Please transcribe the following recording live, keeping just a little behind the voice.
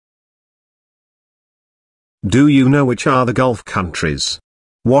Do you know which are the Gulf countries?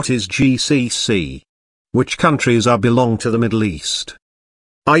 What is GCC? Which countries belong to the Middle East?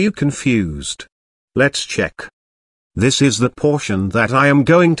 Are you confused? Let's check. This is the portion that I am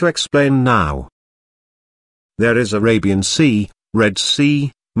going to explain now. There is Arabian Sea, Red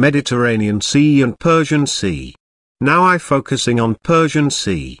Sea, Mediterranean Sea and Persian Sea. Now I focusing on Persian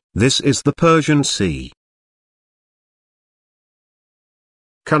Sea. This is the Persian Sea.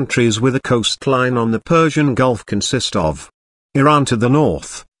 Countries with a coastline on the Persian Gulf consist of Iran to the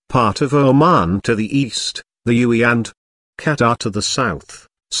north, part of Oman to the east, the UAE and Qatar to the south,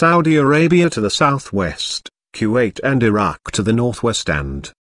 Saudi Arabia to the southwest, Kuwait and Iraq to the northwest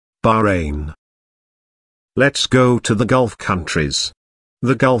and Bahrain. Let's go to the Gulf countries.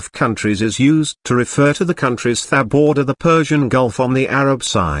 The Gulf countries is used to refer to the countries that border the Persian Gulf on the Arab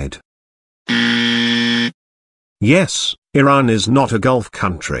side. Yes, Iran is not a Gulf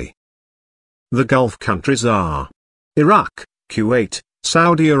country. The Gulf countries are Iraq, Kuwait,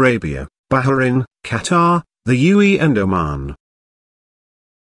 Saudi Arabia, Bahrain, Qatar, the UAE and Oman.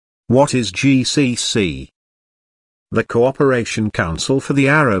 What is GCC? The Cooperation Council for the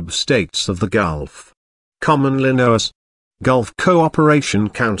Arab States of the Gulf. Commonly known as Gulf Cooperation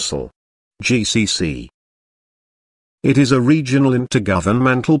Council, GCC. It is a regional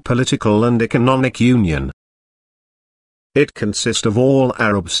intergovernmental political and economic union. It consists of all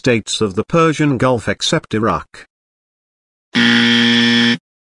Arab states of the Persian Gulf except Iraq.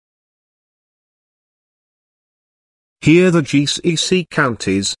 Here the GCC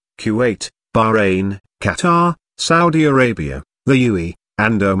countries, Kuwait, Bahrain, Qatar, Saudi Arabia, the UAE,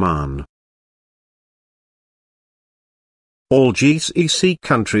 and Oman. All GCC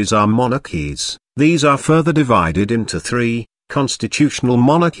countries are monarchies. These are further divided into three constitutional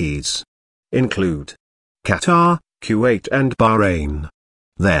monarchies. Include Qatar, Kuwait and Bahrain.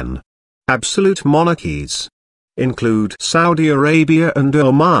 Then, absolute monarchies. Include Saudi Arabia and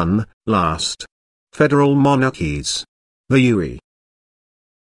Oman. Last, federal monarchies. The UAE.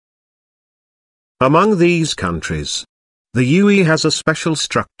 Among these countries, the UAE has a special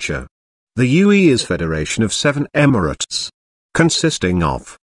structure. The UAE is federation of 7 emirates, consisting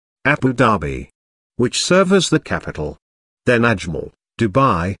of Abu Dhabi, which serves as the capital, then Ajmal,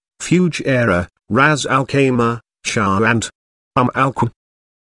 Dubai, Fujairah, Ras Al Khaimah, Shah and Al Quwm.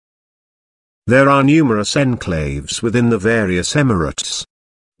 There are numerous enclaves within the various emirates.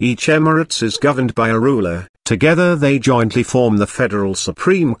 Each emirate is governed by a ruler. Together they jointly form the Federal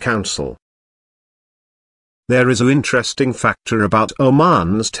Supreme Council. There is an interesting factor about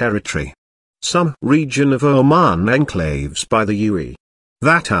Oman's territory. Some region of Oman enclaves by the UAE,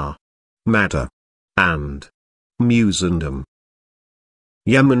 that are Madha and Musandam.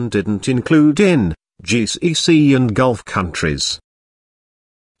 Yemen didn't include in GCC and Gulf countries.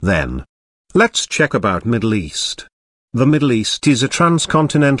 Then, let's check about Middle East. The Middle East is a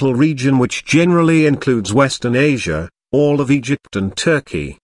transcontinental region which generally includes Western Asia, all of Egypt and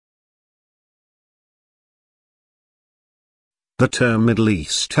Turkey. The term Middle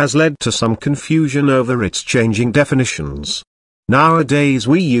East has led to some confusion over its changing definitions. Nowadays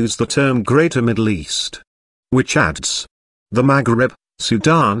we use the term Greater Middle East, which adds the Maghreb,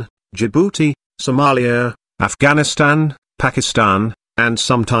 Sudan, Djibouti, Somalia, Afghanistan, Pakistan, and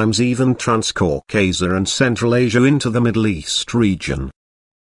sometimes even Transcaucasia and Central Asia into the Middle East region.